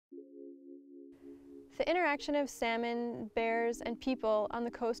The interaction of salmon, bears, and people on the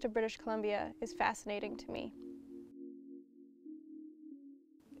coast of British Columbia is fascinating to me.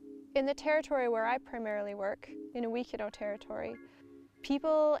 In the territory where I primarily work, in Wuikinuxv territory,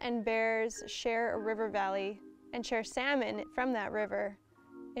 people and bears share a river valley and share salmon from that river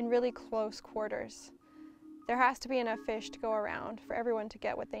in really close quarters. There has to be enough fish to go around for everyone to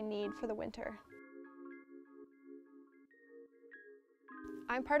get what they need for the winter.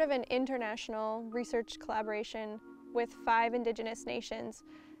 I'm part of an international research collaboration with 5 Indigenous nations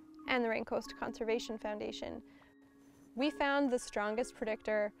and the Raincoast Conservation Foundation. We found the strongest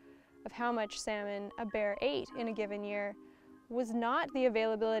predictor of how much salmon a bear ate in a given year was not the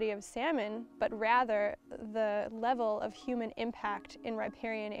availability of salmon, but rather the level of human impact in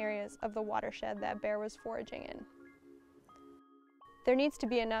riparian areas of the watershed that bear was foraging in. There needs to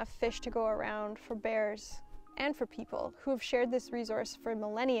be enough fish to go around for bears and for people who have shared this resource for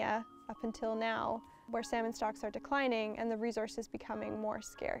millennia up until now, where salmon stocks are declining and the resource is becoming more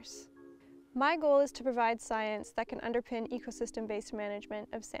scarce. My goal is to provide science that can underpin ecosystem-based management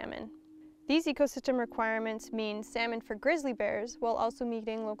of salmon. These ecosystem requirements mean salmon for grizzly bears while also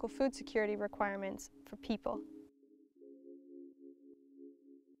meeting local food security requirements for people.